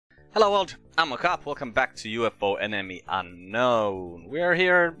Hello world, I'm Carp, welcome back to UFO Enemy Unknown. We are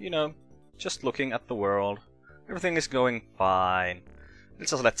here, just looking at the world. Everything is going fine.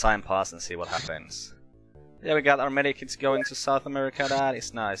 Let's just let time pass and see what happens. Yeah, we got our medikits going to South America, that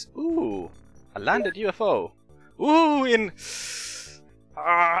is nice. Ooh, a landed UFO. Ooh,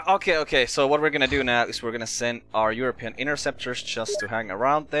 okay, so what we're gonna do now is we're gonna send our European interceptors just to hang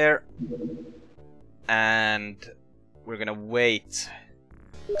around there. And we're gonna wait.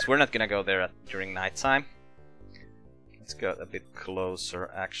 So we're not gonna go there during nighttime. Let's go a bit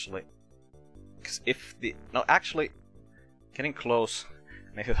closer, actually. Because actually, getting close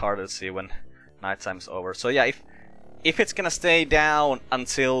makes it harder to see when nighttime's over. So yeah, if it's gonna stay down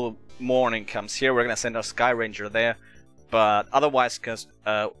until morning comes here, we're gonna send our Sky Ranger there. But otherwise, because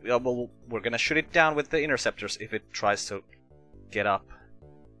we're gonna shoot it down with the interceptors if it tries to get up.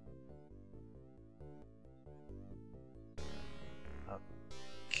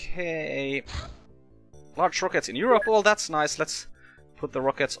 Okay, large rockets in Europe. Well, that's nice. Let's put the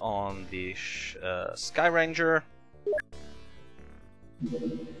rockets on the Sky Ranger.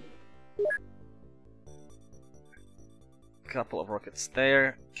 Couple of rockets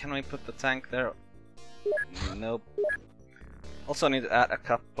there. Can we put the tank there? Nope. Also need to add a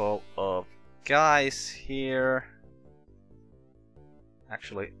couple of guys here.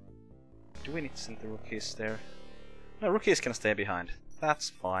 Actually, do we need to send the rookies there? No, rookies can stay behind.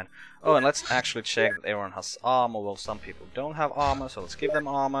 That's fine. Oh, and let's actually check that everyone has armor. Well, some people don't have armor, so let's give them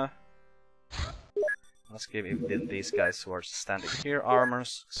armor. Let's give even these guys who are standing here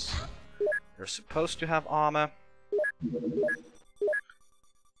armors. They're supposed to have armor.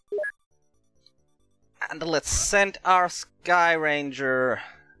 And let's send our Sky Ranger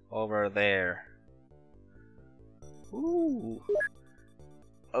over there. Ooh.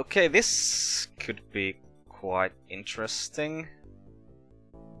 Okay, this could be quite interesting.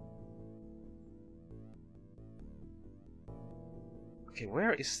 Okay,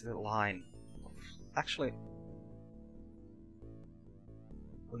 where is the line? Actually,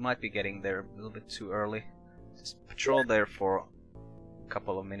 we might be getting there a little bit too early. Just patrol there for a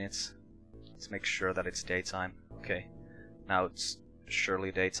couple of minutes. Let's make sure that it's daytime. Okay, now it's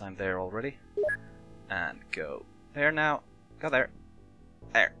surely daytime there already. And go there now. Go there.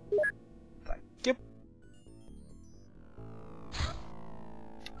 There. Thank you.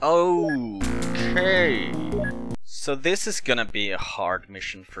 Okay. So this is gonna be a hard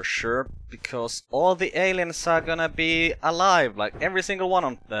mission for sure, because all the aliens are gonna be alive, like every single one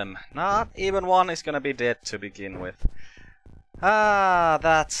of them. Not even one is gonna be dead to begin with. Ah,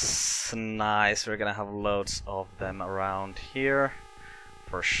 that's nice. We're gonna have loads of them around here,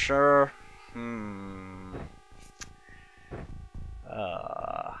 for sure.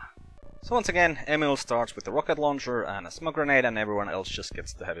 So once again, Emil starts with the rocket launcher and a smoke grenade, and everyone else just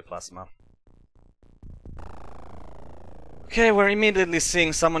gets the heavy plasma. Okay, we're immediately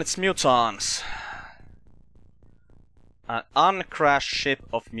seeing someone. It's mutons. An uncrashed ship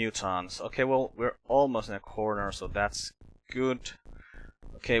of mutons. Okay, well, we're almost in a corner, so that's good.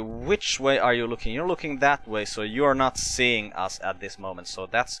 Okay, which way are you looking? You're looking that way, so you're not seeing us at this moment, so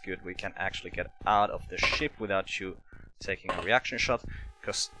that's good. We can actually get out of the ship without you taking a reaction shot,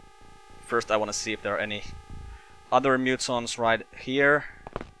 because first I want to see if there are any other mutons right here.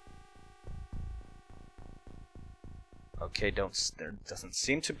 Okay, there doesn't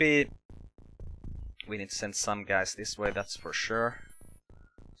seem to be. We need to send some guys this way, that's for sure.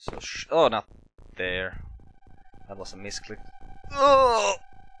 So, oh, not there. That was a misclick. Oh!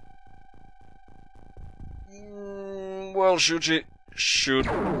 Well, Shuji, shoot.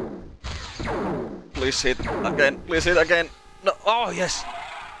 Please hit again, please hit again. No, oh, yes!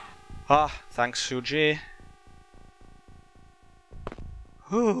 Ah, thanks, Shuji.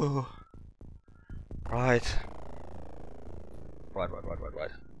 Whew. Right.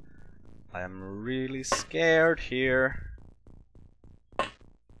 Right. I am really scared here.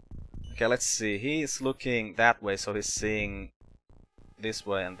 Okay, let's see. He is looking that way, so he's seeing this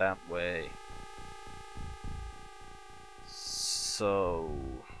way and that way. So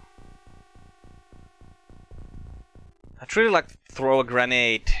I'd really like to throw a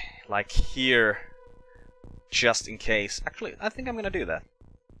grenade, like here, just in case. Actually, I think I'm gonna do that.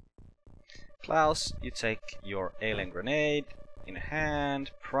 Klaus, you take your alien grenade in hand,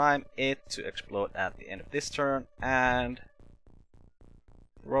 prime it to explode at the end of this turn, and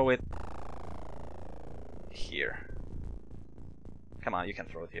throw it here. Come on, you can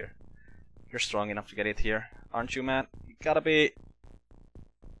throw it here. You're strong enough to get it here, aren't you, man? You gotta be.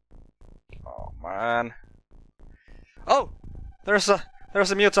 Oh man. Oh, there's a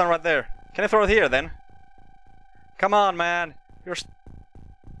muton right there. Can you throw it here then? Come on, man.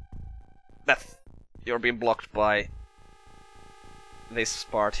 That you're being blocked by this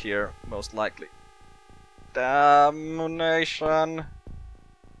part here, most likely. Damnation!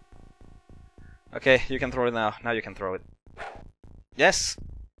 Okay, you can throw it now. Now you can throw it. Yes!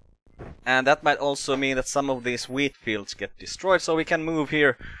 And that might also mean that some of these wheat fields get destroyed, so we can move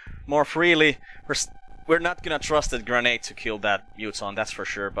here more freely. We're not gonna trust that grenade to kill that muton, that's for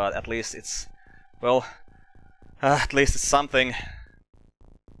sure, but at least it's... well... at least it's something.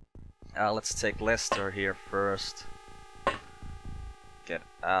 Let's take Lester here first. Get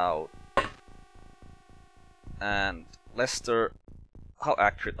out. And Lester, how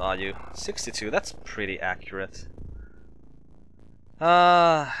accurate are you? 62, that's pretty accurate.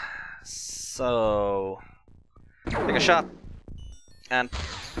 So... take a shot. And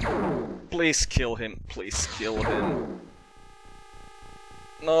please kill him, please kill him.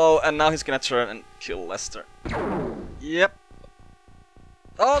 No, and now he's gonna turn and kill Lester. Yep.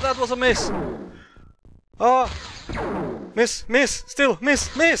 Oh, that was a miss! Oh! Miss, miss, still,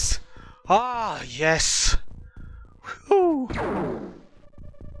 miss, miss! Ah, yes! Whew.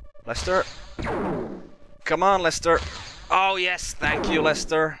 Lester. Come on, Lester. Oh, yes, thank you,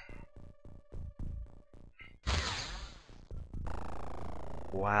 Lester.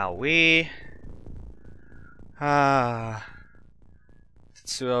 Wow, we...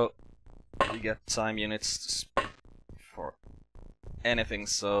 Tetsuo, you get time units for anything,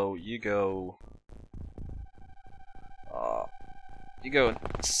 so you go... you go and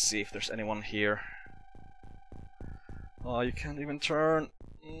see if there's anyone here. Oh, you can't even turn.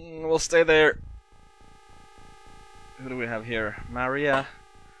 We'll stay there. Who do we have here? Maria.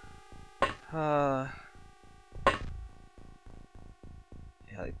 Yeah,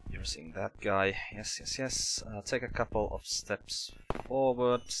 you're seeing that guy. Yes, yes, yes. Take a couple of steps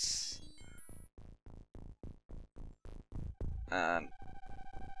forwards. And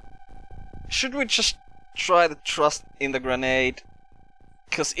should we just try to trust in the grenade?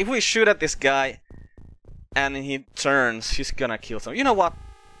 Because if we shoot at this guy and he turns, he's gonna kill someone. You know what?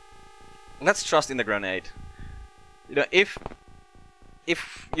 Let's trust in the grenade. You know, if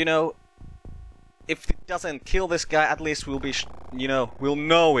you know, if it doesn't kill this guy, at least we'll be, you know, we'll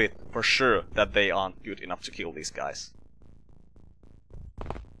know it for sure that they aren't good enough to kill these guys.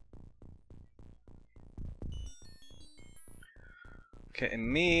 Okay,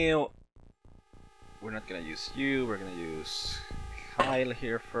 Emil. We're not gonna use you, we're gonna use Kyle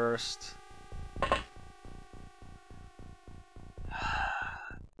here first.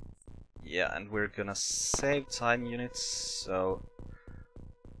 Yeah, and we're gonna save time units, so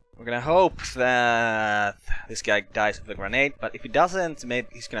we're gonna hope that this guy dies with a grenade, but if he doesn't, maybe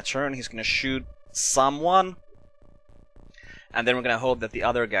he's gonna turn, he's gonna shoot someone, and then we're gonna hope that the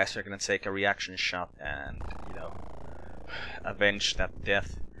other guys are gonna take a reaction shot and, you know, avenge that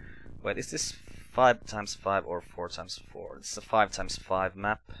death. Wait, is this 5x5 or 4x4? It's a 5x5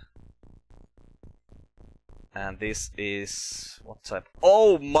 map. And this is... what type?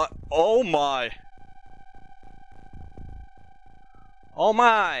 Oh my! Oh my! Oh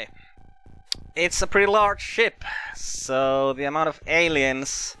my! It's a pretty large ship, so the amount of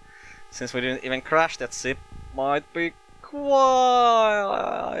aliens, since we didn't even crash that ship, might be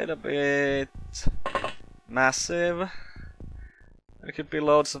quite a bit massive. There could be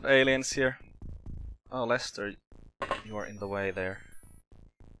loads of aliens here. Oh, Lester, you are in the way there.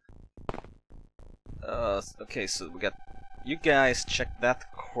 Okay, so we got... you guys check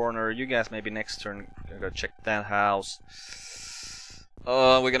that corner, you guys maybe next turn go check that house.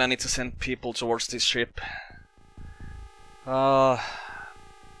 We're gonna need to send people towards this ship. Bernard,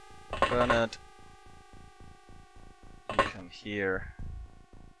 you come here.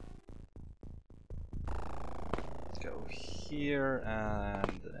 Go here,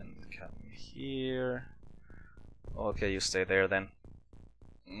 and then come here. Okay, you stay there then.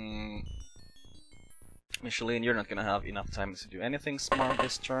 Micheline, you're not gonna have enough time to do anything smart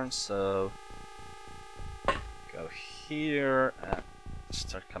this turn, so go here and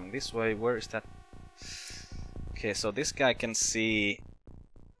start coming this way. Where is that? Okay, so this guy can see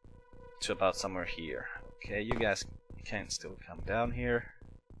to about somewhere here. Okay, you guys can still come down here.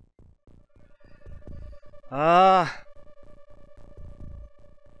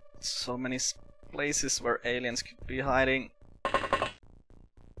 So many places where aliens could be hiding.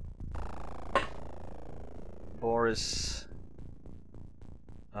 Boris,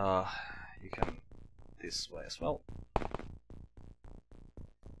 you come this way as well.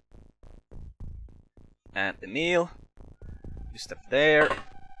 And Emil, you step there,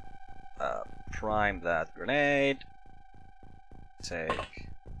 prime that grenade, take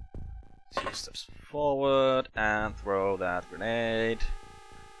 2 steps forward and throw that grenade.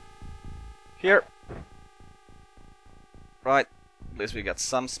 Here. Right. At least we got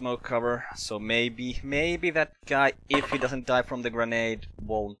some smoke cover. So maybe that guy, if he doesn't die from the grenade,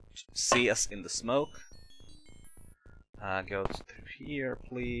 won't see us in the smoke. Go through here,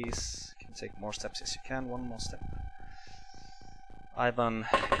 please. You can take more steps as you can. One more step. Ivan,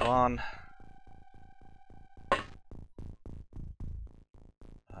 Ivan.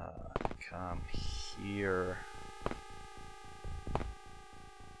 Come here.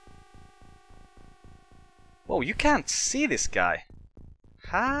 Whoa, you can't see this guy.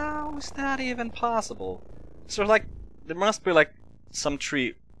 How is that even possible? So like, there must be like some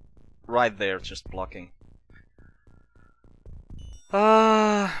tree right there just blocking.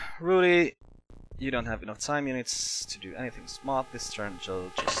 Rudy, you don't have enough time units to do anything smart this turn,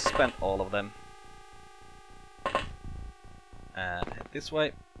 so just spend all of them. And head this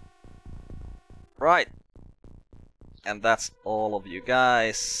way. Right. And that's all of you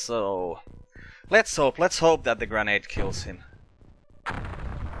guys, so let's hope that the grenade kills him.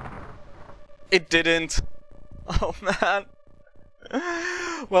 It didn't! Oh man!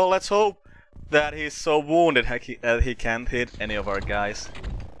 Well, let's hope that he's so wounded that he can't hit any of our guys.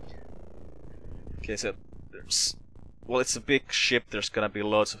 Okay, so there's... Well, it's a big ship, there's gonna be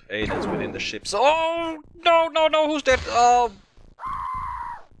loads of aliens within the ship, so... Oh! No, no, no, who's dead? Oh!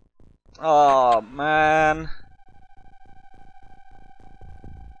 Oh, man.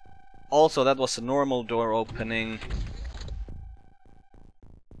 Also, that was a normal door opening.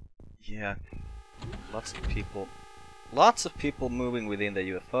 Yeah. Lots of people moving within the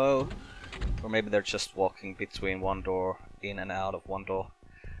UFO. Or maybe they're just walking between one door, in and out of one door.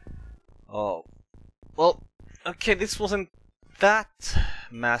 Oh. Well, okay, this wasn't that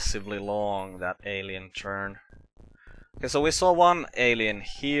massively long, that alien turn. Okay, so we saw one alien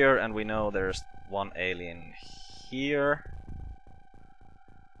here, and we know there's one alien here.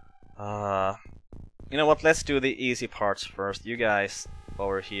 You know what, let's do the easy parts first. You guys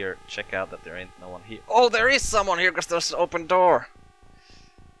over here, check out that there ain't no one here. Oh, there is someone here, because there's an open door!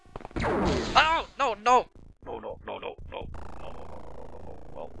 Oh! No, no! No, no, no, no, no, no, no, no, no.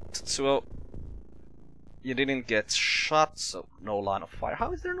 Well, Tetsuo, you didn't get shot, so no line of fire.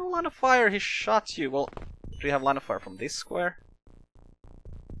 How is there no line of fire? He shot you. Well, do you have line of fire from this square?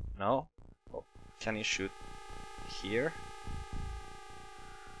 No? Well, can you shoot here?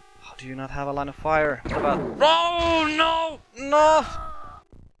 How do you not have a line of fire? What about... Oh, no! No!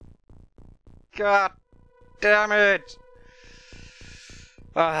 God damn it!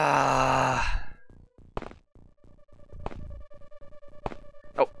 Ah!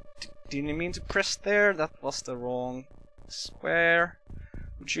 Oh, didn't you mean to press there? That was the wrong square.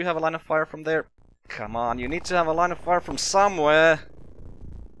 Would you have a line of fire from there? Come on, you need to have a line of fire from somewhere.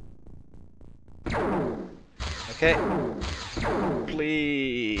 Okay.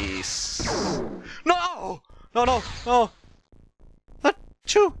 Please. No! No, no, no!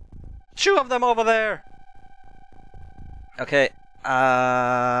 Two of them over there! Okay. Who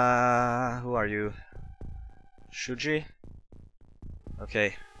are you? Shuji?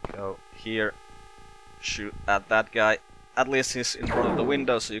 Okay, go here. Shoot at that guy. At least he's in front of the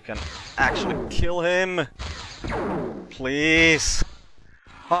window so you can actually kill him. Please.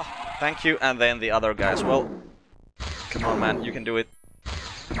 Oh, thank you. And then the other guy as well. Come on, man, you can do it.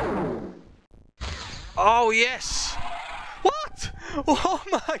 Oh, yes! What? Oh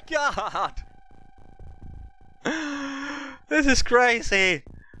my god! This is crazy!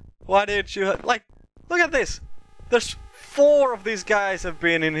 Why didn't you... Like, look at this! There's 4 of these guys have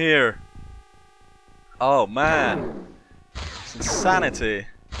been in here! Oh man! It's insanity!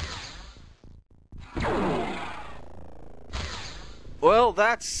 Well,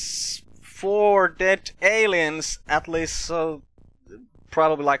 that's 4 dead aliens, at least, so...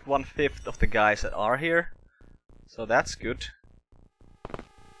 Probably like 1/5 of the guys that are here. So that's good.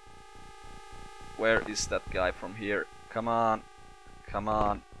 Where is that guy from here? Come on. Come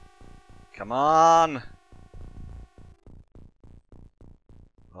on. Come on!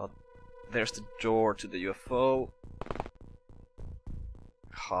 Oh, there's the door to the UFO.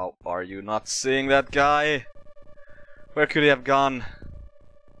 How are you not seeing that guy? Where could he have gone?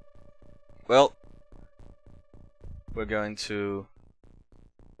 Well, we're going to...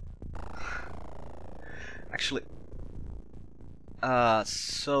 Actually...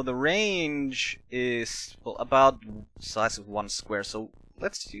 so the range is, well, about the size of 1 square, so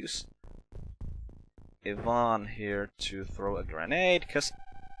let's use Ivan here to throw a grenade, because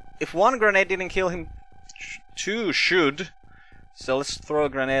if 1 grenade didn't kill him, 2 should. So let's throw a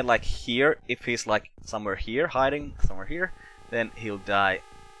grenade like here. If he's like somewhere here, hiding somewhere here, then he'll die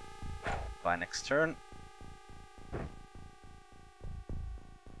by next turn.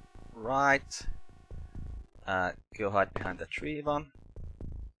 right. Go hide behind that tree, Ivan.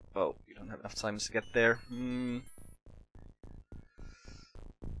 Oh, you don't have enough time to get there.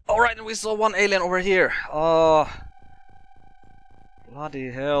 Alright, and we saw one alien over here. Oh, bloody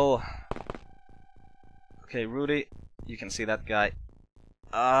hell. Okay, Rudy, you can see that guy.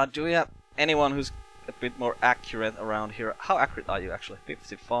 Do we have anyone who's a bit more accurate around here? How accurate are you actually?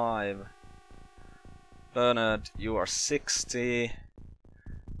 55. Bernard, you are 60.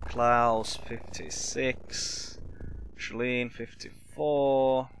 Klaus, 56. Shalene,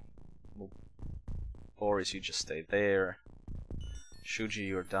 54. Boris, you just stay there. Shuji,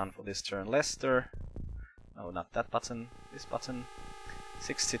 you're done for this turn. Lester. No, not that button. This button.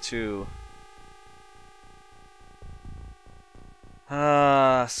 62.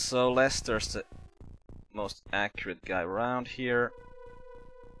 So Lester's the most accurate guy around here.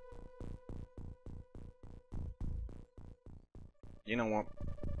 You know what?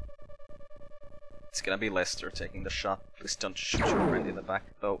 It's gonna be Lester taking the shot. Please don't shoot your friend in the back,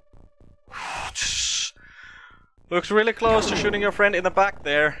 though. Looks really close to shooting your friend in the back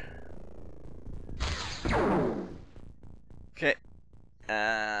there. Okay.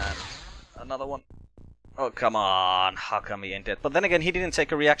 And another one. Oh, come on. How come he ain't dead? But then again, he didn't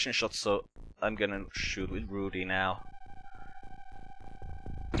take a reaction shot, so I'm gonna shoot with Rudy now.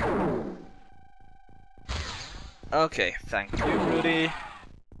 Okay, thank you, Rudy.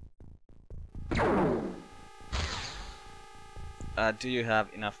 Do you have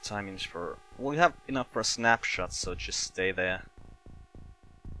enough timings for... Well, you have enough for a snapshot, so just stay there.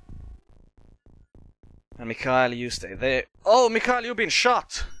 And Mikhail, you stay there. Oh, Mikhail, you've been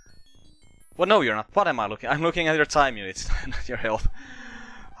shot! Well, no, you're not. What am I looking? I'm looking at your time units, not your health.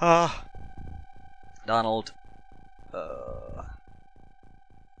 Donald. Go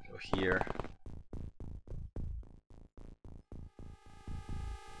here.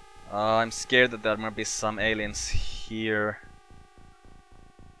 I'm scared that there might be some aliens here.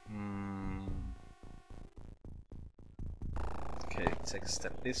 Okay, take a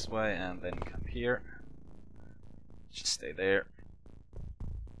step this way and then come here. Just stay there.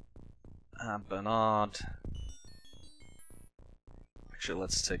 Bernard. Actually,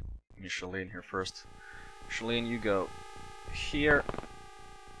 let's take Micheline here first. Micheline, you go here.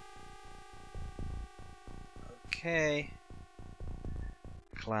 Okay.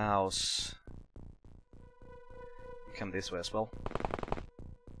 Klaus. You come this way as well.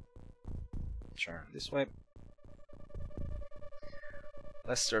 Turn this way.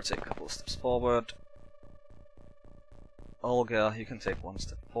 Lester, take a couple of steps forward. Olga, you can take one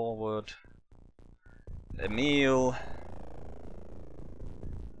step forward. Emil.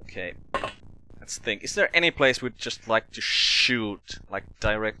 Okay. Let's think. Is there any place we'd just like to shoot, like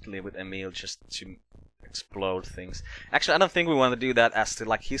directly with Emil, just to explode things? Actually, I don't think we want to do that as the,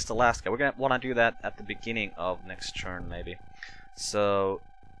 like, he's the last guy. We're gonna want to do that at the beginning of next turn, maybe. So,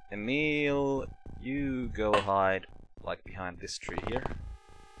 Emil, you go hide, like, behind this tree here.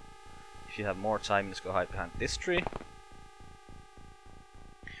 If you have more time, just go hide behind this tree.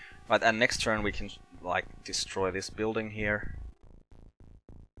 Right, and next turn we can, like, destroy this building here.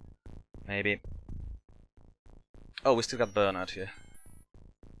 Maybe. Oh, we still got Bernard here.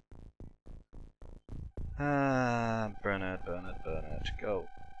 Bernard, go.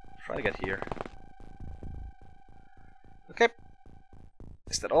 Try to get here. Okay.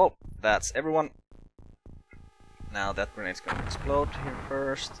 Is that all? That's everyone. Now that grenade's gonna explode here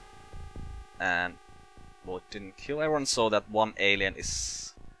first. And, well, it didn't kill everyone, so that one alien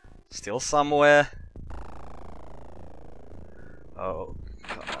is still somewhere. Oh,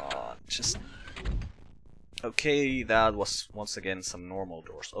 come on, just... Okay, that was once again some normal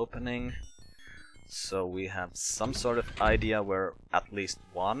doors opening. So we have some sort of idea where at least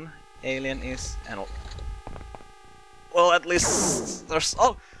one alien is, and... Well, at least there's...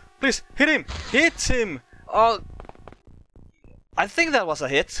 Oh, please, hit him! Hit him! Oh, I think that was a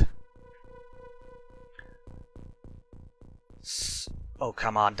hit. Oh,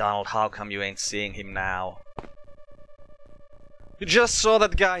 come on, Donald, how come you ain't seeing him now? You just saw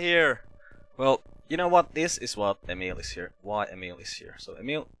that guy here! Well, you know what? This is what Emil is here. Why Emil is here. So,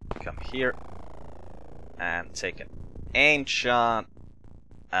 Emil, come here. And take an aim shot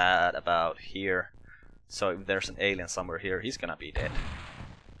at about here. So, if there's an alien somewhere here, he's gonna be dead.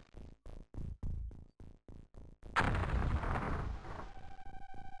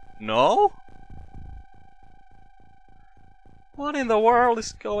 No? What in the world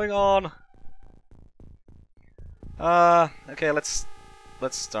is going on? Okay, let's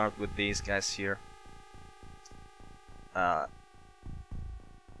start with these guys here. Yeah,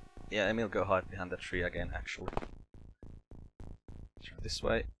 Emil, go hide behind the tree again, actually. Turn this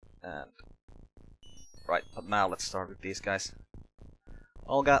way. And right, but now let's start with these guys.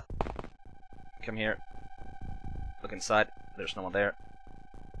 Olga, come here. Look inside. There's no one there.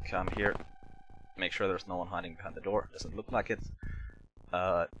 Come here. Make sure there's no one hiding behind the door. Doesn't look like it.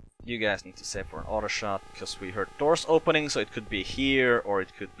 You guys need to save for an auto shot because we heard doors opening, so it could be here or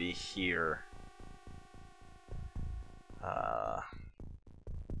it could be here.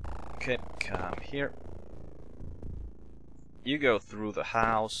 Okay, come here. You go through the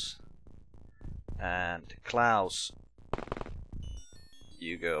house, and Klaus,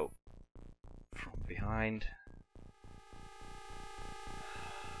 you go from behind.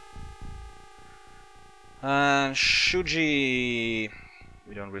 And Shuji,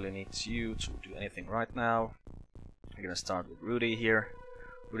 we don't really need you to do anything right now. I'm gonna start with Rudy here.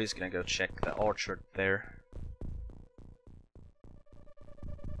 Rudy's gonna go check the orchard there.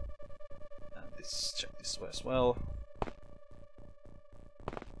 And this, check this way as well.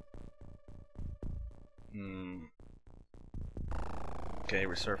 Okay,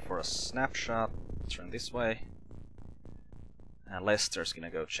 reserve for a snapshot. Turn this way. And Lester's gonna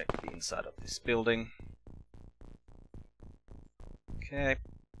go check the inside of this building. Okay.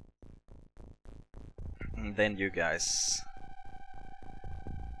 And then you guys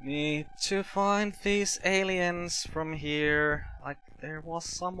need to find these aliens from here. Like, there was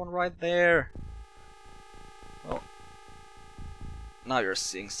someone right there. Oh. Now you're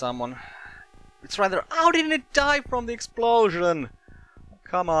seeing someone. It's right there. How didn't it die from the explosion?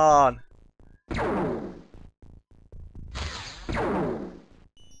 Come on.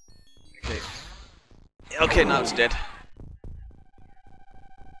 Okay. Okay, now it's dead.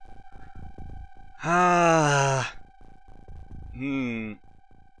 Ah.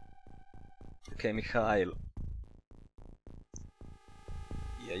 Okay, Mikhail.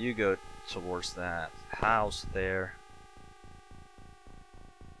 Yeah, you go towards that house there.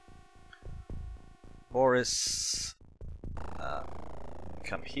 Boris,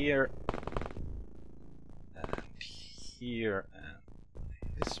 come here, and here, and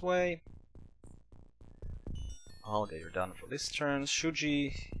this way. Olga, you're done for this turn.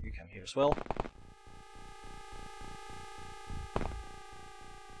 Shuji, you come here as well.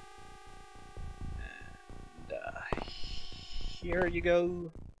 And here you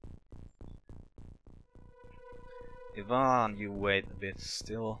go. Ivan, you wait a bit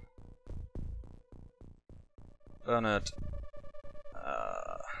still. Bernard,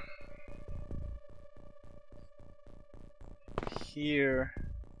 here,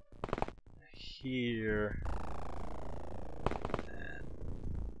 here, and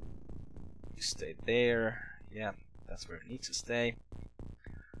you stay there. Yeah, that's where it needs to stay.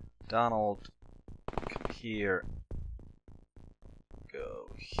 Donald, come here, go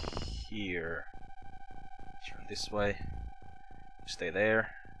here, turn this way, stay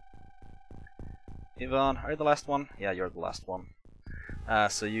there. Ivan, are you the last one? Yeah, you're the last one.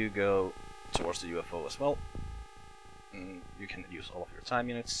 So you go towards the UFO as well. You can use all of your time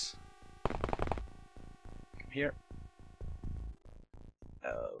units. Come here.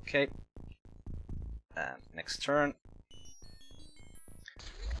 Okay. And next turn.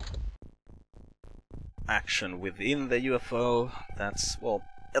 Action within the UFO. That's, well,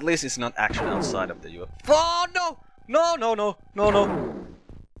 at least it's not action outside of the UFO. Oh, no! No, no, no, no, no!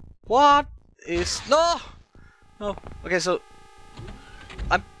 What? No! Okay, so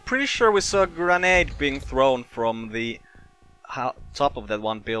I'm pretty sure we saw a grenade being thrown from the top of that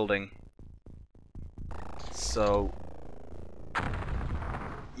one building. So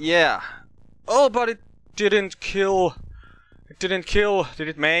yeah. Oh, but it didn't kill. It didn't kill. Did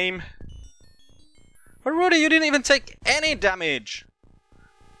it maim? But Rudy, you didn't even take any damage.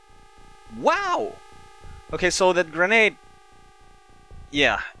 Wow. Okay, so that grenade.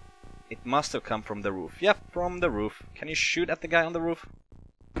 Yeah. It must have come from the roof. Yeah, from the roof. Can you shoot at the guy on the roof?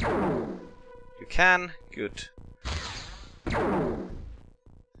 You can. Good.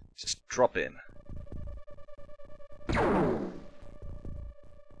 Just drop in.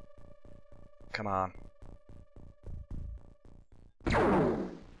 Come on. Come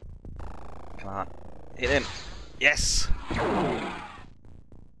on. Hit him. Yes!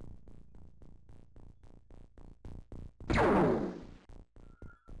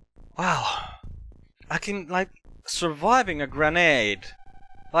 Wow, I can, like, surviving a grenade.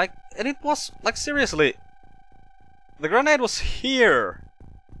 Like, and it was, like, seriously, the grenade was here.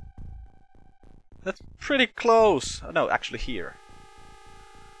 That's pretty close. Oh, no, actually here.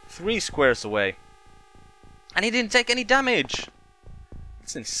 3 squares away. And he didn't take any damage.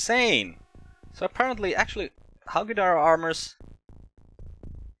 It's insane. So apparently, actually, how good are our armors?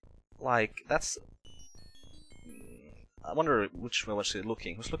 Like, that's... I wonder which way was he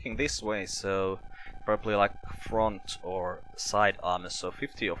looking. He was looking this way, so probably like front or side armor. So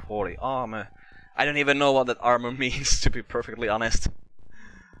 50 or 40 armor. I don't even know what that armor means, to be perfectly honest.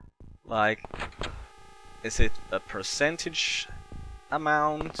 Like, is it a percentage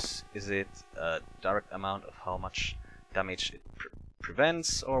amount? Is it a direct amount of how much damage it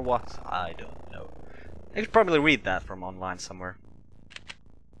prevents, or what? I don't know. I could probably read that from online somewhere.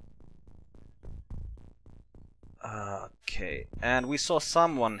 Okay, and we saw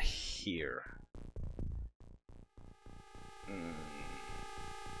someone here.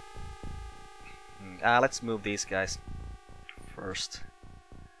 Let's move these guys first.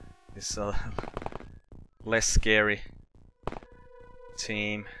 This less scary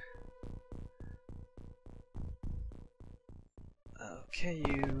team. Okay,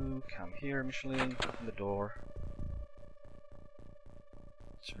 you come here, Michelin. Open the door.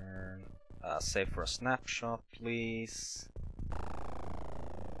 Turn. Save for a snapshot, please.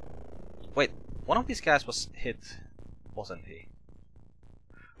 Wait, one of these guys was hit, wasn't he?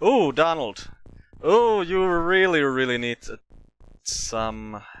 Oh, Donald! Oh, you really need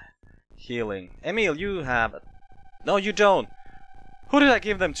some healing. Emil, you have... No, you don't! Who did I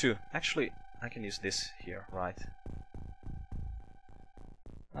give them to? Actually, I can use this here, right?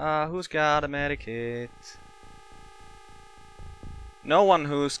 Who's got a medikit? No one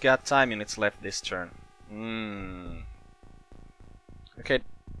who's got time units left this turn. Okay.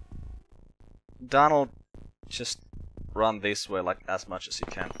 Donald, just run this way like as much as you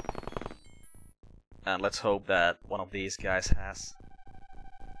can. And let's hope that one of these guys has...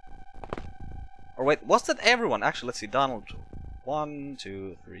 Or wait, was that everyone? Actually, let's see. Donald. 1,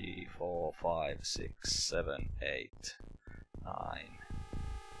 2, 3, 4, 5, 6, 7, 8, 9,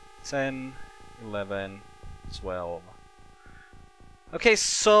 10, 11, 12. Okay,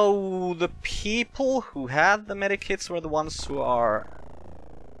 so the people who had the medikits were the ones who are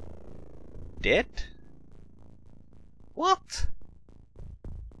dead? What?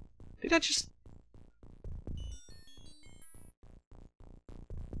 Did I just...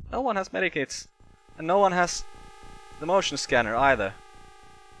 No one has medikits. And no one has the motion scanner either.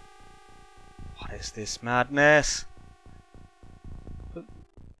 What is this madness?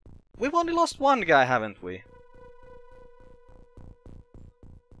 We've only lost one guy, haven't we?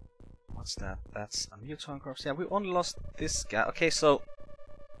 What's that? That's a mutant corpse. Yeah, we only lost this guy. Okay, so...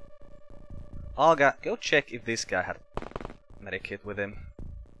 Olga, go check if this guy had medikit with him.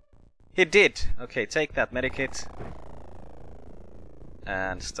 He did! Okay, take that medikit.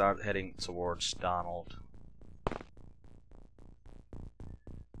 And start heading towards Donald.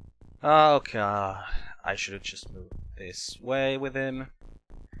 Okay, I should have just moved this way with him.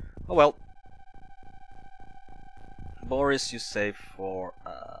 Oh well. Boris, you save for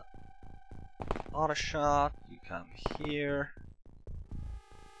auto shot. You come here.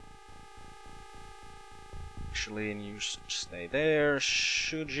 Actually, you stay there.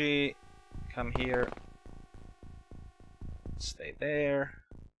 Shuji, come here. Stay there.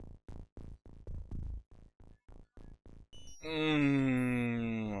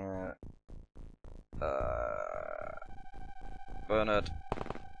 Bernard.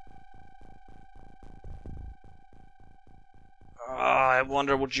 I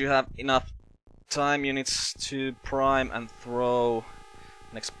wonder, would you have enough time units to prime and throw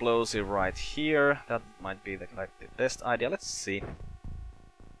an explosive right here? That might be the best idea. Let's see.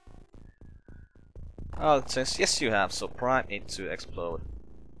 Oh, it says yes you have, so prime it to explode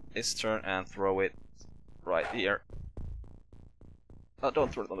this turn and throw it right here. Oh,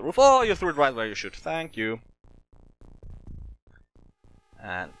 don't throw it on the roof. Oh, you threw it right where you should. Thank you.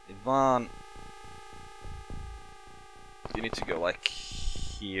 And Ivan, you need to go like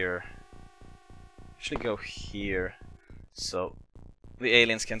here. Actually go here, so the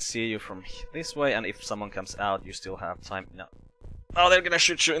aliens can see you from this way, and if someone comes out you still have time. No. Oh, they're gonna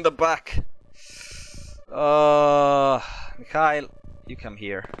shoot you in the back. Mikhail, you come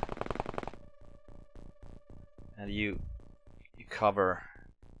here. And you cover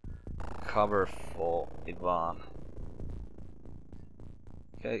for Ivan.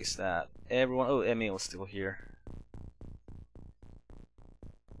 Okay, is that everyone? Oh, Emil's still here.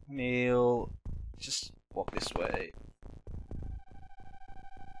 Emil, just walk this way.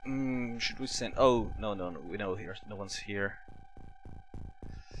 Should we send... Oh, no, we know here. No one's here.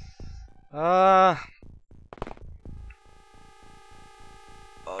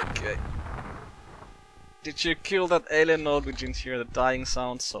 Okay. Did you kill that alien node? We didn't hear the dying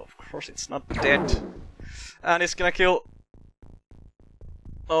sound, so of course it's not dead. And it's gonna kill...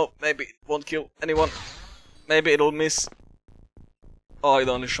 Oh, maybe it won't kill anyone. Maybe it'll miss. Oh, it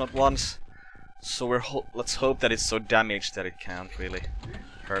only shot once. So let's hope that it's so damaged that it can't really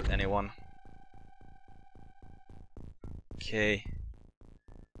hurt anyone. Okay.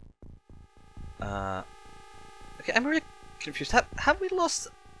 Okay, I'm really confused. Have we lost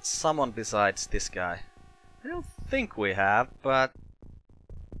someone besides this guy? I don't think we have, but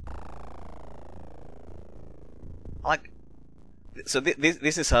like, so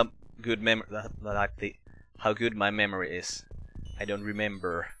this is a good memory. Like how good my memory is. I don't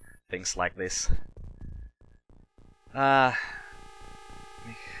remember things like this.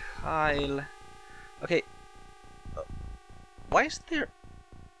 Mikhail. Okay. Why is there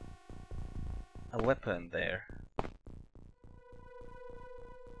a weapon there?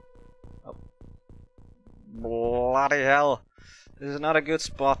 Oh. Bloody hell. This is not a good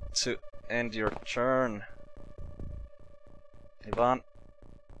spot to end your turn. Ivan.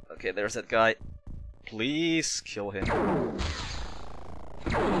 Okay, there's that guy. Please kill him.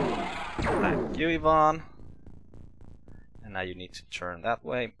 Thank you, Ivan. And now you need to turn that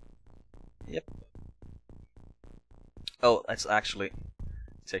way. Yep. Oh, let's actually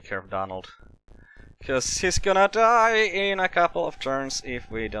take care of Donald. Because he's gonna die in a couple of turns if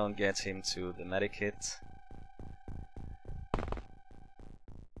we don't get him to the medikit.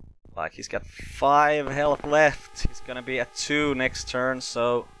 Like, he's got 5 health left. He's gonna be at 2 next turn,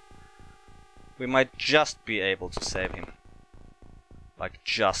 so we might just be able to save him. Like,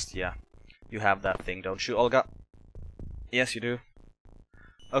 just, yeah. You have that thing, don't you, Olga? Yes, you do.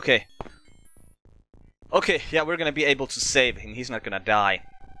 Okay. Okay, yeah, we're gonna be able to save him. He's not gonna die.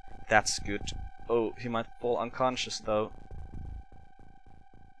 That's good. Oh, he might fall unconscious, though.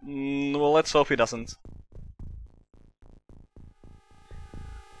 Well, let's hope he doesn't.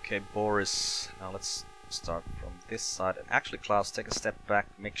 Okay, Boris. Now let's start from this side. And actually, Klaus, take a step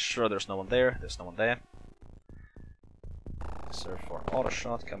back. Make sure there's no one there. There's no one there. Search for an auto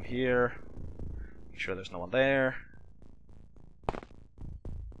shot. Come here. Make sure there's no one there.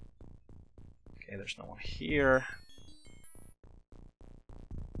 Okay, there's no one here.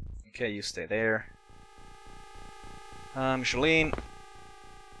 Okay, you stay there. Micheline.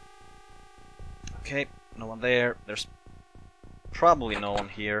 Okay, no one there. There's probably no one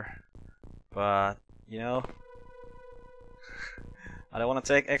here. But, you know, I don't want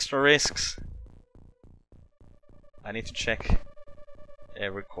to take extra risks. I need to check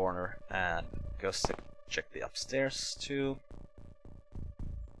every corner and go check the upstairs too.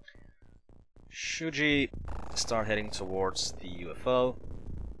 Shuji, start heading towards the UFO.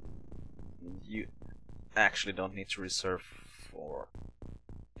 You actually don't need to reserve for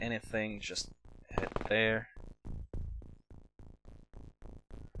anything, just head there.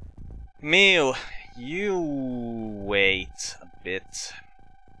 Emil, you wait a bit.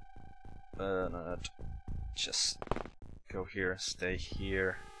 Bernard, just go here, stay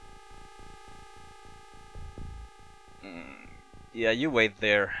here. Yeah, you wait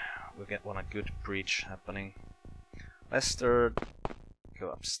there. We'll get a good breach happening. Lester, go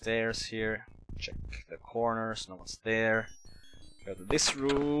upstairs here. Check the corners, no one's there. Go to this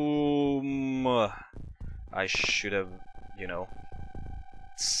room. I should have, you know,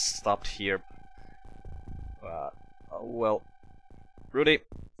 stopped here. Oh well. Rudy,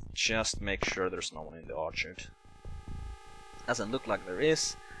 just make sure there's no one in the orchard. Doesn't look like there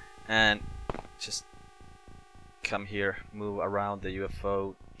is. And just come here, move around the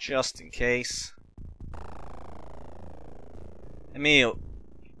UFO just in case. Emil,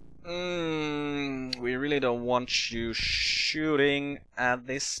 we really don't want you shooting at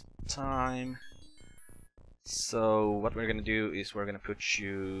this time. So what we're gonna do is we're gonna put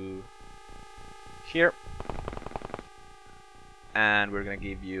you here, and we're gonna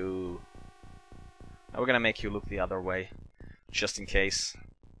give you. We're gonna make you look the other way, just in case.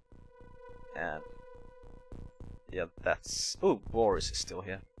 And yeah, that's. Oh, Boris is still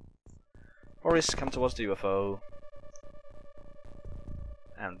here. Boris, come towards the UFO.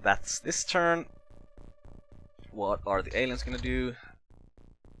 And that's this turn. What are the aliens gonna do?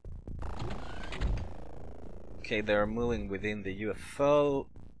 Okay, they're moving within the UFO.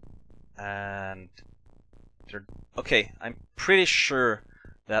 And they're. Okay, I'm pretty sure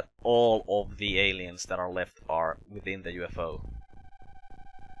that all of the aliens that are left are within the UFO.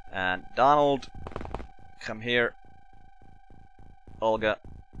 And Donald, come here. Olga,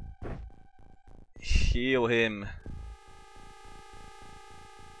 heal him.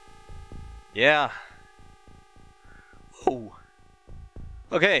 Yeah. Oh.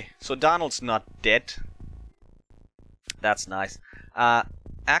 Okay, so Donald's not dead. That's nice.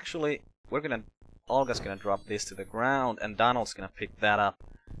 Actually, Olga's gonna drop this to the ground, and Donald's gonna pick that up.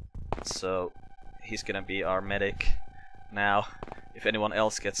 So he's gonna be our medic now. if anyone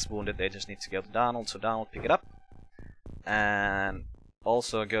else gets wounded, they just need to go to Donald, so Donald pick it up. And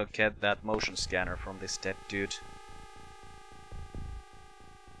also go get that motion scanner from this dead dude.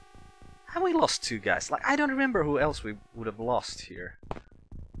 Have we lost 2 guys? Like, I don't remember who else we would have lost here.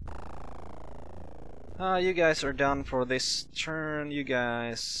 You guys are done for this turn, you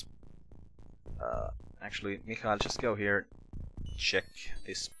guys. Actually, Mikhail, just go here. Check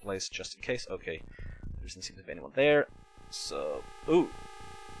this place just in case. Okay, there doesn't seem to be anyone there. So, ooh!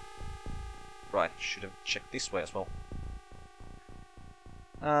 Right, should have checked this way as well.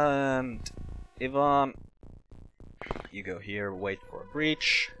 And Ivan, you go here, wait for a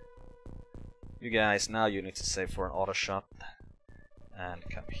breach. You guys, now you need to save for an auto shot. And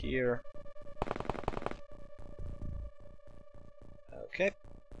come here. Okay.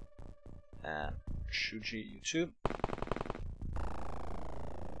 And Shuji, you too.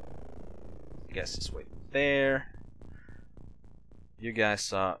 You guys just wait there. You guys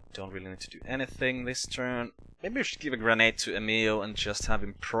don't really need to do anything this turn. Maybe we should give a grenade to Emil and just have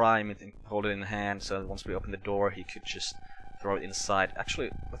him prime it and hold it in hand, so that once we open the door he could just throw it inside. Actually,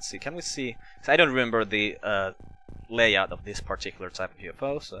 let's see, can we see? I don't remember the layout of this particular type of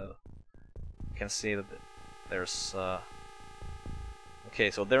UFO, so you can see that there's okay,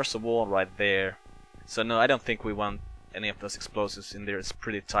 so there's a wall right there. So no, I don't think we want any of those explosives in there. It's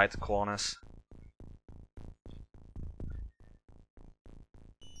pretty tight corners.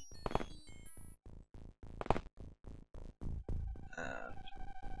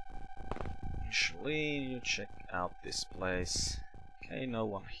 Initially, you check out this place. Okay, no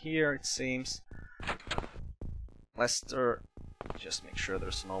one here it seems. Lester, just make sure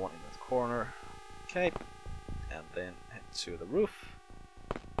there's no one in that corner. Okay, and then head to the roof.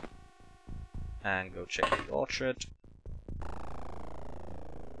 And go check the orchard.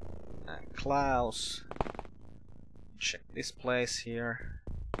 And Klaus. Check this place here.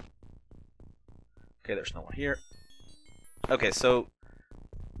 Okay, there's no one here. Okay, so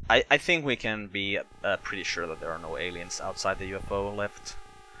I think we can be pretty sure that there are no aliens outside the UFO left.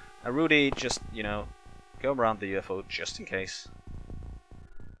 Rudy, just, you know, go around the UFO just in case.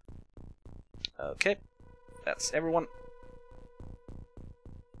 Okay, that's everyone.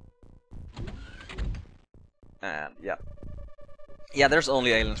 And yeah. Yeah, there's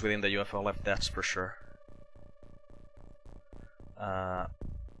only aliens within the UFO left, that's for sure.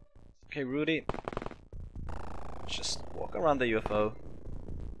 Okay, Rudy. Just walk around the UFO.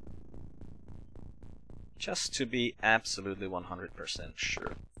 Just to be absolutely 100%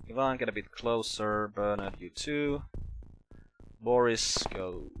 sure. Ivan, get a bit closer. Bernard, you too. Boris,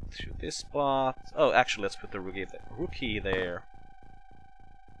 go to this spot. Oh, actually, let's put the rookie there.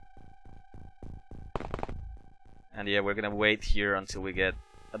 And yeah, we're gonna wait here until we get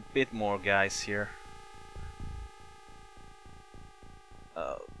a bit more guys here.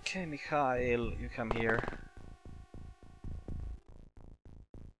 Okay, Mikhail, you come here.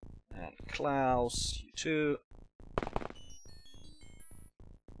 And Klaus, you too.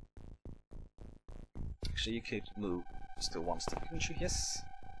 Actually, you could move still one step, couldn't you? Yes.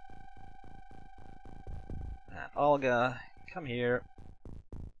 And Olga, come here.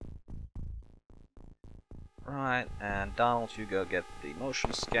 Right, and Donald, you go get the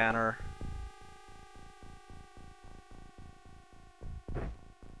motion scanner.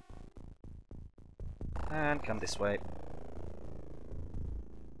 And come this way.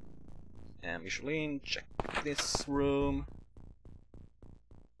 And Micheline, check this room.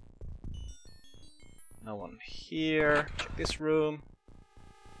 No one here. Check this room.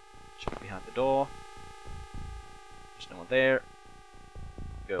 Check behind the door. There's no one there.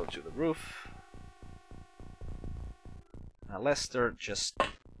 Go to the roof. Now Lester, just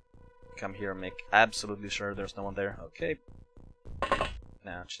come here and make absolutely sure there's no one there. Okay.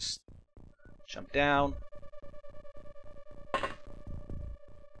 Now just jump down.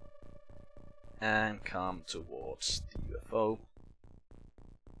 And come towards the UFO.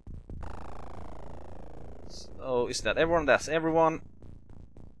 So, is that everyone? That's everyone.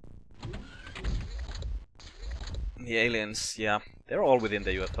 The aliens, yeah, they're all within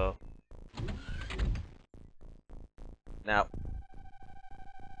the UFO. Now,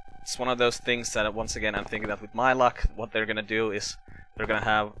 it's one of those things that, once again, I'm thinking that with my luck, what they're gonna do is they're gonna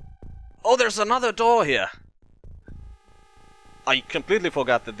have... Oh, there's another door here! I completely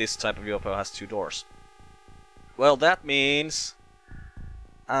forgot that this type of UFO has 2 doors. Well, that means...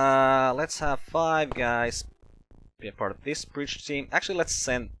 let's have 5 guys be a part of this breach team. Actually, let's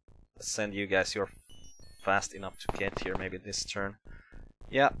send you guys. You're fast enough to get here maybe this turn.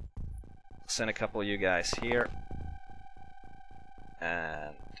 Yeah. Send a couple of you guys here.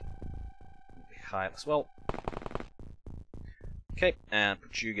 And Mikhail as well. Okay, and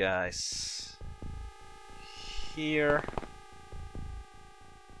put you guys here.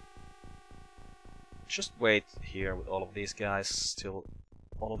 Just wait here with all of these guys till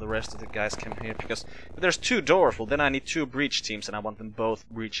all of the rest of the guys come here, because if there's 2 doors, well then I need 2 breach teams and I want them both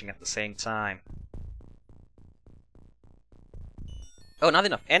breaching at the same time. Oh, not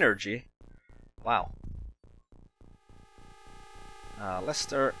enough energy. Wow.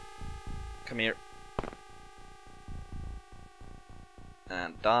 Lester, come here.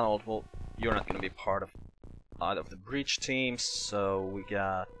 And Donald, well, you're not gonna be part of either of the breach teams, so we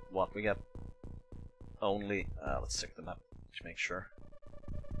got what? We got only. Let's check the map to make sure.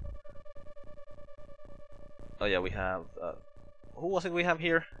 Oh yeah, we have. Who was it we have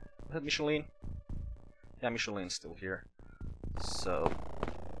here? Was it Micheline? Yeah, Micheline's still here. So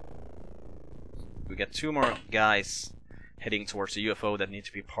we got 2 more guys heading towards the UFO that need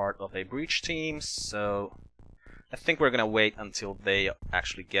to be part of a breach team. So I think we're gonna wait until they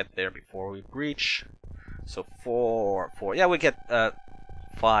actually get there before we breach. So 4. Yeah, we get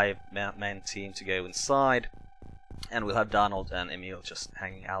 5-man team to go inside, and we'll have Donald and Emil just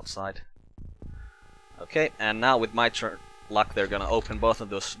hanging outside. Okay, and now with my turn luck, they're gonna open both of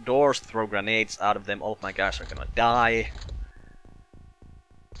those doors, throw grenades out of them. All of my guys are gonna die.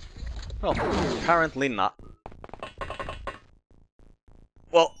 Well, apparently not.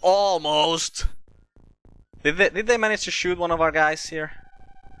 Well, almost. Did they manage to shoot one of our guys here?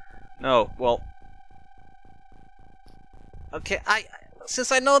 No. Well. Okay.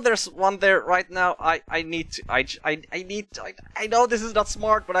 Since I know there's one there right now, I need to. I know this is not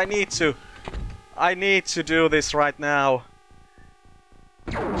smart, but I need to. I need to do this right now.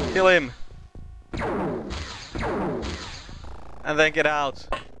 Kill him. And then get out.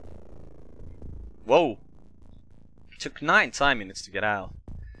 Whoa. It took 9 time minutes to get out.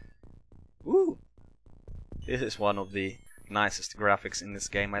 Woo. This is one of the nicest graphics in this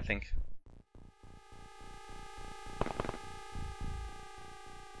game, I think.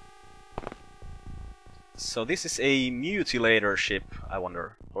 So this is a mutilator ship, I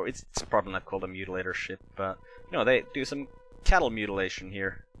wonder. Or it's probably not called a mutilator ship, but you know, they do some cattle mutilation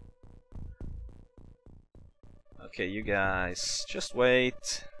here. Okay, you guys just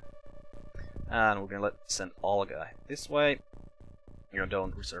wait. And we're gonna send Olga this way. You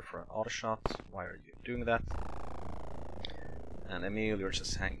don't reserve for an auto shot. Why are you doing that? And Emil, you're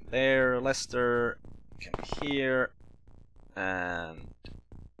just hanging there. Lester, come here. And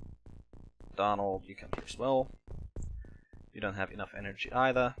Donald, you come here as well. You don't have enough energy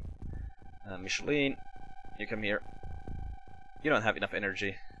either. Micheline, you come here. You don't have enough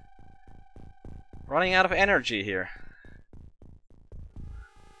energy. Running out of energy here.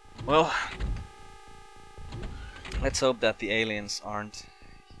 Well, let's hope that the aliens aren't,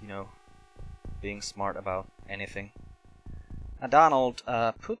 you know, being smart about anything. Donald,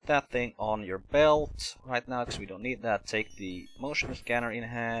 put that thing on your belt right now, because we don't need that. Take the motion scanner in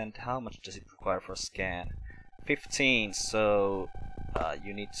hand. How much does it require for a scan? 15, so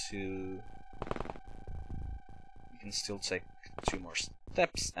you need to... You can still take 2 more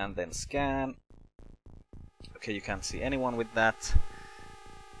steps and then scan. Okay, you can't see anyone with that.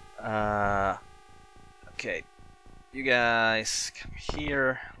 Okay, you guys come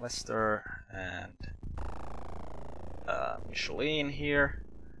here, Lester and Micheline here.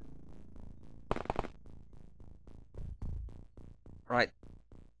 Right.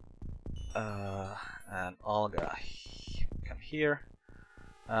 And Olga, come here.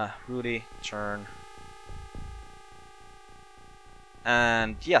 Rudy, turn.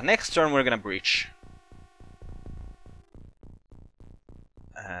 And yeah, next turn we're gonna breach.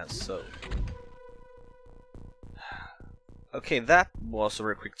 So okay, that was a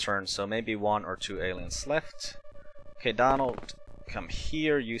very quick turn, so maybe 1 or 2 aliens left. Okay, Donald, come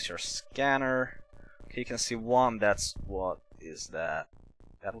here, use your scanner. Okay, you can see 1, that's what is that?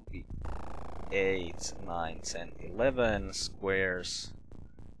 That would be 8, 9, 10, 11 squares.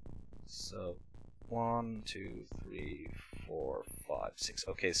 So 1, 2, 3, 4, 5, 6.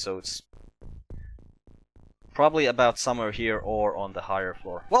 Okay, so it's probably about somewhere here or on the higher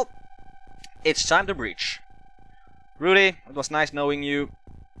floor. Well, it's time to breach. Rudy, it was nice knowing you.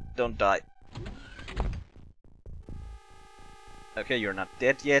 Don't die. Okay, you're not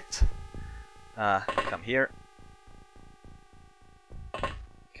dead yet. Come here.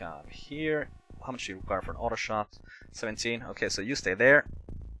 Come here. How much do you require for an auto shot? 17. Okay, so you stay there.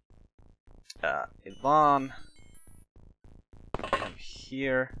 Yvonne. Come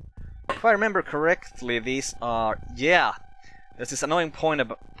here. If I remember correctly, these are... Yeah! There's this annoying point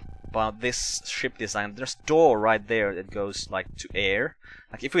about this ship design. There's a door right there that goes like to air.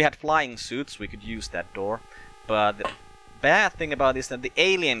 Like if we had flying suits, we could use that door. But bad thing about this is that the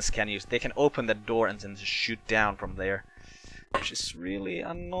aliens can use. They can open the door and then just shoot down from there, which is really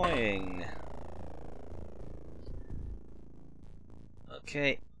annoying.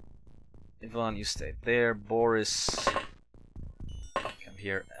 Okay, Ivan, you stay there. Boris, come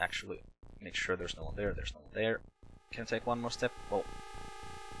here. Actually, make sure there's no one there. There's no one there. Can I take one more step? Well,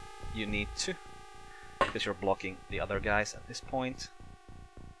 you need to, because you're blocking the other guys at this point.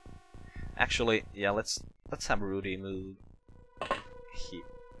 Actually, yeah, let's have Rudy move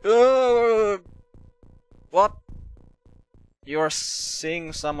here. What? You're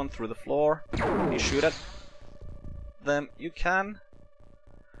seeing someone through the floor? Can you shoot at them? You can.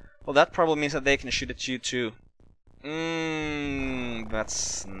 Well, that probably means that they can shoot at you too.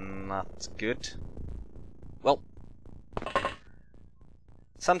 That's not good. Well,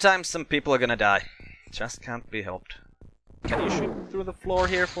 sometimes some people are gonna die. Just can't be helped. Can you shoot through the floor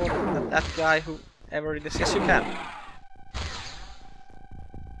here for that guy, whoever it is? Yes, you can.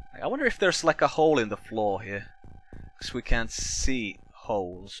 I wonder if there's like a hole in the floor here. Because we can't see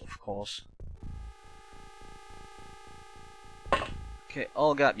holes, of course. Okay,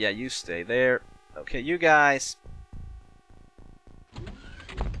 Olga, yeah, you stay there. Okay, you guys.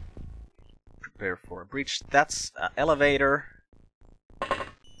 Prepare for a breach. That's an elevator.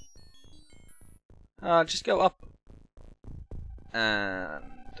 Just go up. And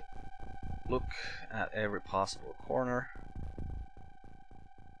look at every possible corner.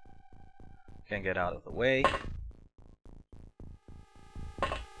 Can get out of the way.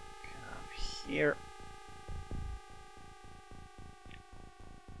 Come here.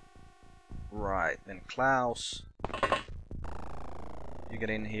 Right, then Klaus. You get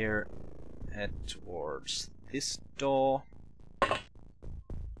in here. Head towards this door.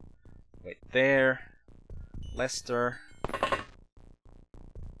 Wait there. Lester.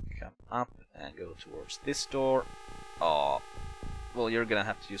 Come up and go towards this door. Oh, well, you're gonna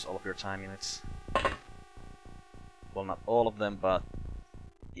have to use all of your time units. Well, not all of them, but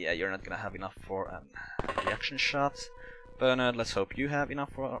yeah, you're not gonna have enough for a reaction shot. Bernard, let's hope you have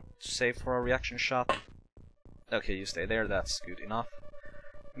enough to save for a reaction shot. Okay, you stay there, that's good enough.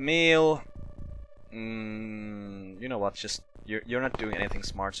 Emil, you know what, just you're not doing anything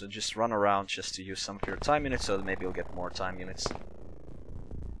smart, so just run around just to use some of your time units, so that maybe you'll get more time units.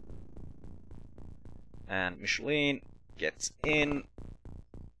 And Micheline gets in.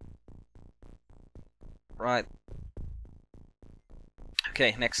 Right.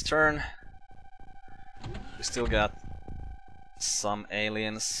 Okay, next turn. We still got some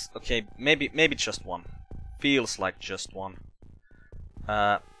aliens. Okay, maybe just one. Feels like just one.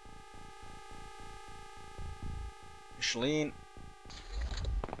 Micheline.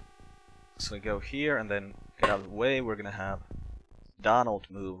 So we go here and then get out of the way. We're gonna have Donald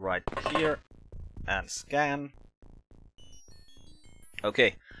move right here and scan.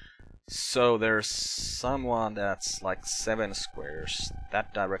 Okay, so there's someone that's like 7 squares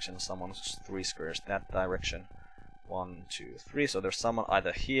that direction, someone's 3 squares that direction. 1, 2, 3. So there's someone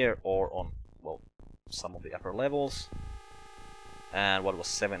either here or on, well, some of the upper levels. And what was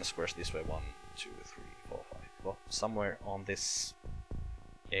 7 squares this way? 1, 2, 3, 4, 5. Well, somewhere on this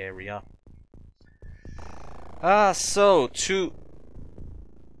area. So to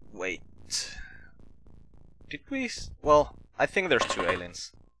wait. Did we? Well, I think there's 2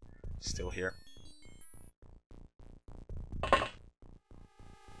 aliens still here.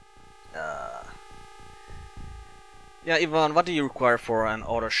 Yeah, Ivan, what do you require for an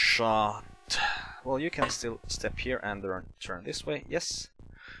auto shot? Well, you can still step here and turn this way. Yes.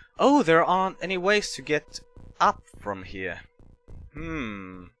 Oh, there aren't any ways to get up from here.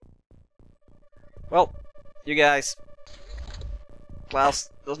 Well, you guys.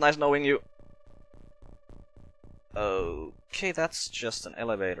 Klaus, it was nice knowing you. Okay, that's just an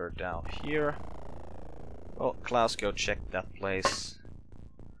elevator down here. Well, Klaus, go check that place.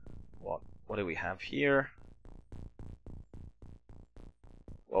 What do we have here?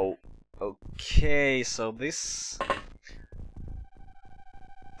 Oh, okay, so this...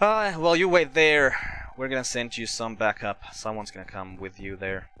 well, you wait there. We're gonna send you some backup. Someone's gonna come with you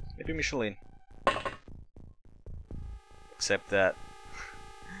there. Maybe Micheline. Except that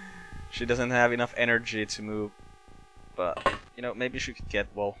she doesn't have enough energy to move. But, you know, maybe she could get,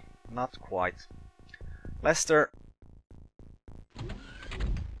 well, not quite. Lester,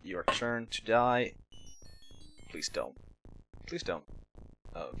 your turn to die. Please don't. Please don't.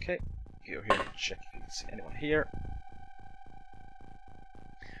 Okay, go here, check if you can see anyone here.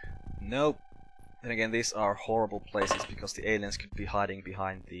 Nope. Then again, these are horrible places because the aliens could be hiding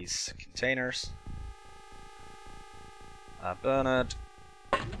behind these containers. Bernard.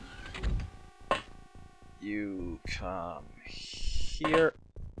 You come here.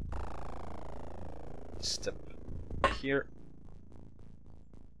 Step here.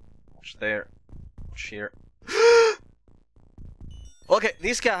 Watch there. Watch here. Okay,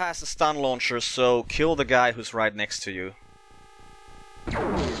 this guy has a stun launcher, so kill the guy who's right next to you.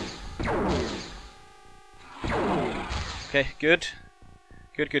 Okay, good.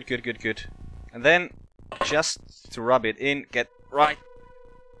 Good. And then, just to rub it in, get right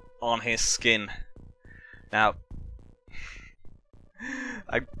on his skin. Now,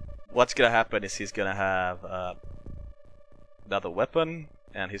 what's gonna happen is he's gonna have another weapon,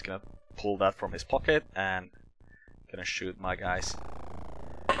 and he's gonna pull that from his pocket, and gonna shoot my guys.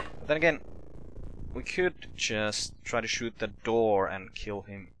 But then again, we could just try to shoot the door and kill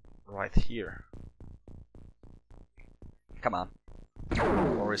him right here. Come on,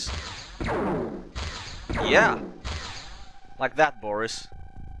 Boris. Yeah! Like that, Boris.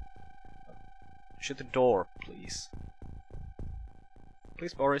 Shoot the door, please.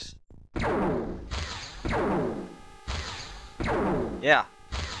 Please, Boris. Yeah.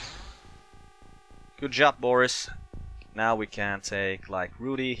 Good job, Boris. Now we can take, like,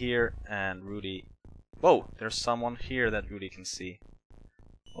 Rudy here, and Rudy... Whoa! There's someone here that Rudy can see.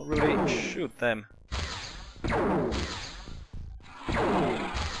 Well, Rudy, shoot them.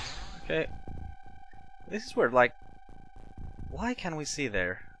 Okay. This is weird, like... Why can we see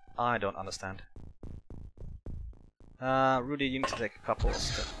there? I don't understand. Rudy, you need to take a couple of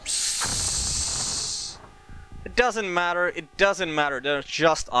steps. It doesn't matter, they're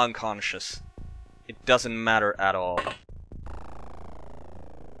just unconscious. It doesn't matter at all.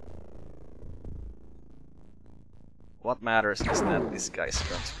 What matters is that this guy's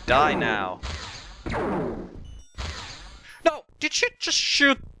going to die now. No! Did you just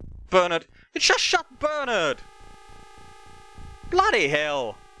shoot Bernard? You just shot Bernard! Bloody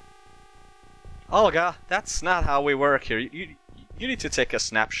hell! Olga, that's not how we work here. You need to take a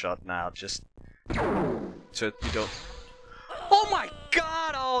snapshot now, just so you don't... Oh my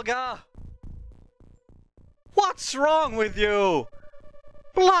god, Olga! What's wrong with you?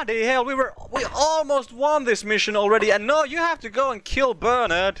 Bloody hell, we almost won this mission already, and no, you have to go and kill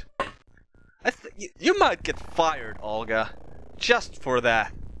Bernard. You might get fired, Olga, just for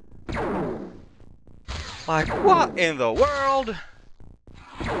that. Like, what in the world?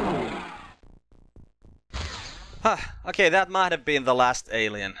 Huh, okay, that might have been the last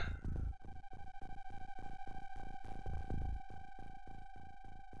alien.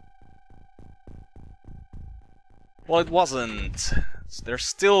 Well, it wasn't. There's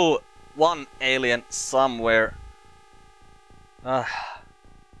still one alien somewhere.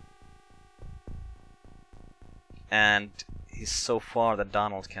 And he's so far that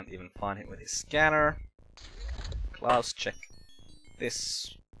Donald can't even find him with his scanner. Klaus, check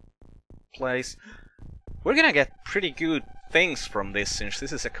this place. We're gonna get pretty good things from this, since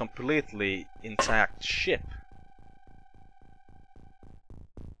this is a completely intact ship.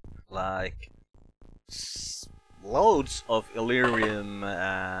 Like... loads of Illyrium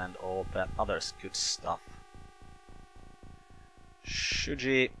and all that other good stuff.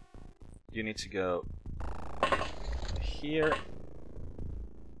 Shuji, you need to go here.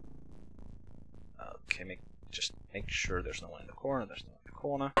 Okay, just make sure there's no one in the corner. There's no one in the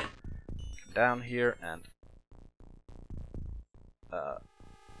corner. Come down here and...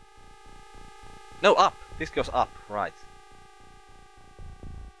 no, up! This goes up, right.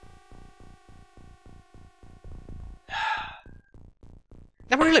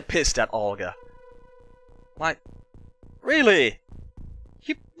 I'm really pissed at Olga. Like, really?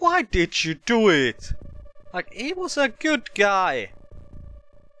 Why did you do it? Like, he was a good guy.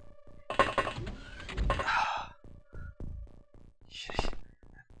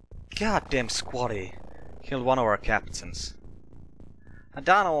 Goddamn squatty. Killed one of our captains.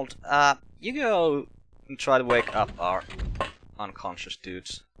 Donald, you go and try to wake up our unconscious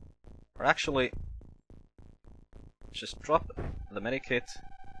dudes. Or actually... just drop the medikit,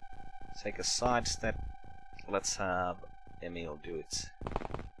 take a side step, let's have Emil do it.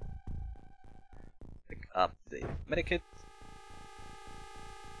 Pick up the medikit,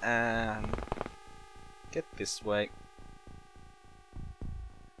 and get this way.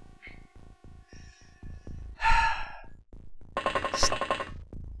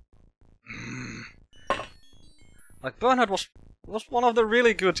 Like, Bernhard was one of the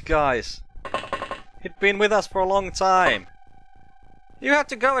really good guys. He'd been with us for a long time. You have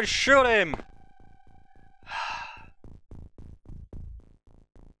to go and shoot him!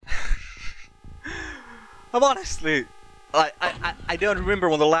 I'm honestly... I don't remember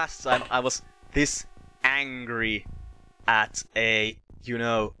when the last time I was this angry at a, you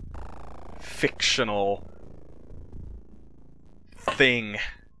know, fictional thing.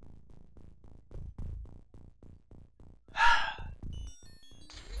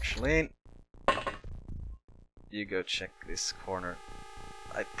 Actually, you go check this corner.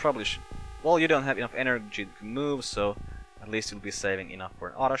 I probably should. Well, you don't have enough energy to move, so at least you'll be saving enough for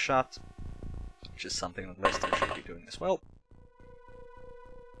an auto shot, which is something that Lester should be doing as well.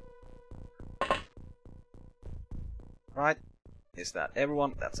 Right, is that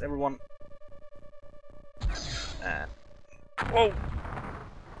everyone? That's everyone. And whoa!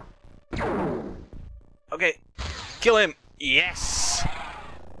 Okay, kill him! Yes!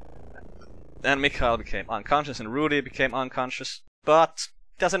 And Mikhail became unconscious and Rudy became unconscious, but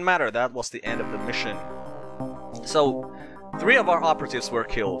doesn't matter, that was the end of the mission. So, 3 of our operatives were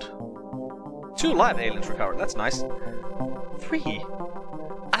killed. 2 live aliens recovered, that's nice. 3?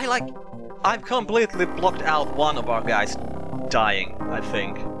 I've completely blocked out one of our guys dying, I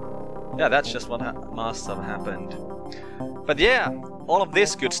think. Yeah, that's just what must have happened. But yeah, all of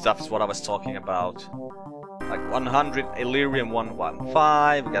this good stuff is what I was talking about. Like 100 Illyrium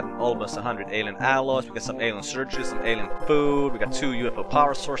 115, we got almost 100 alien alloys, we got some alien surgery, some alien food, we got 2 UFO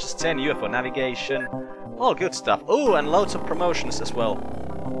power sources, 10 UFO navigation, all good stuff. Oh, and loads of promotions as well.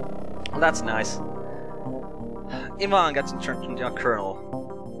 Well, that's nice. Ivan got turned into a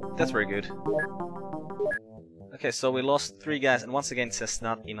colonel. That's very good. Okay, so we lost 3 guys, and once again it says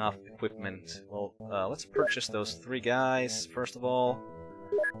not enough equipment. Well, let's purchase those 3 guys, first of all.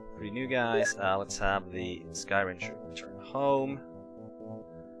 3 new guys. Let's have the Sky Ranger return home.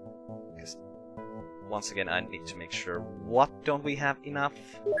 Because once again, I need to make sure. What don't we have enough?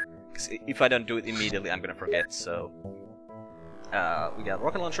 Because if I don't do it immediately, I'm gonna forget. So we got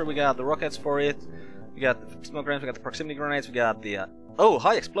rocket launcher. We got the rockets for it. We got the smoke grenades. We got the proximity grenades. We got the oh,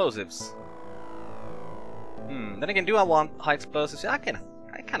 high explosives. Then again, do I want high explosives? Yeah, I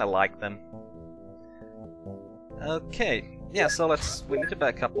kind of like them. Okay. Yeah, so we need to buy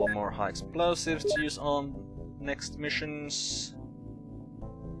a couple more high explosives to use on next missions.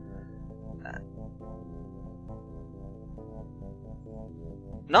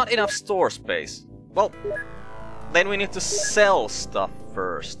 Not enough store space. Well, then we need to sell stuff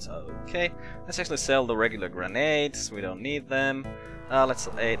first. Okay, let's actually sell the regular grenades, we don't need them. Let's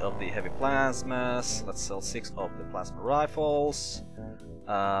sell 8 of the heavy plasmas, let's sell 6 of the plasma rifles.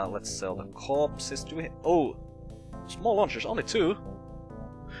 Let's sell the corpses. Do we... Oh! Small launchers, only 2.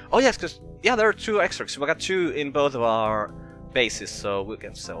 Oh yes, because yeah, there are 2 extra. So we got 2 in both of our bases, so we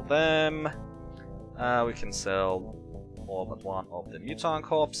can sell them. We can sell all but 1 of the mutant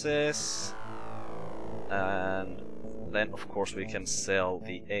corpses, and then of course we can sell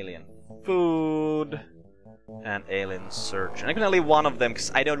the alien food and alien search. And I'm gonna leave 1 of them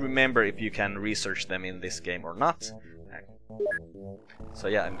because I don't remember if you can research them in this game or not. So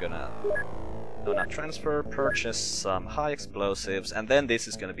yeah, I'm gonna not transfer, purchase some high explosives, and then this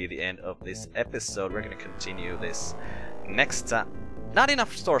is gonna be the end of this episode. We're gonna continue this next time. Not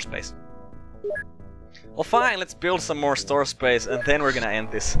enough store space. Well, fine, let's build some more store space, and then we're gonna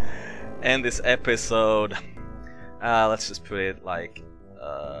end this episode. Let's just put it like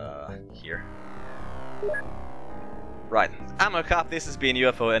here. Right, I'm MircoProse. This has been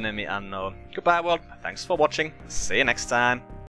UFO Enemy Unknown. Goodbye, world. Thanks for watching. See you next time.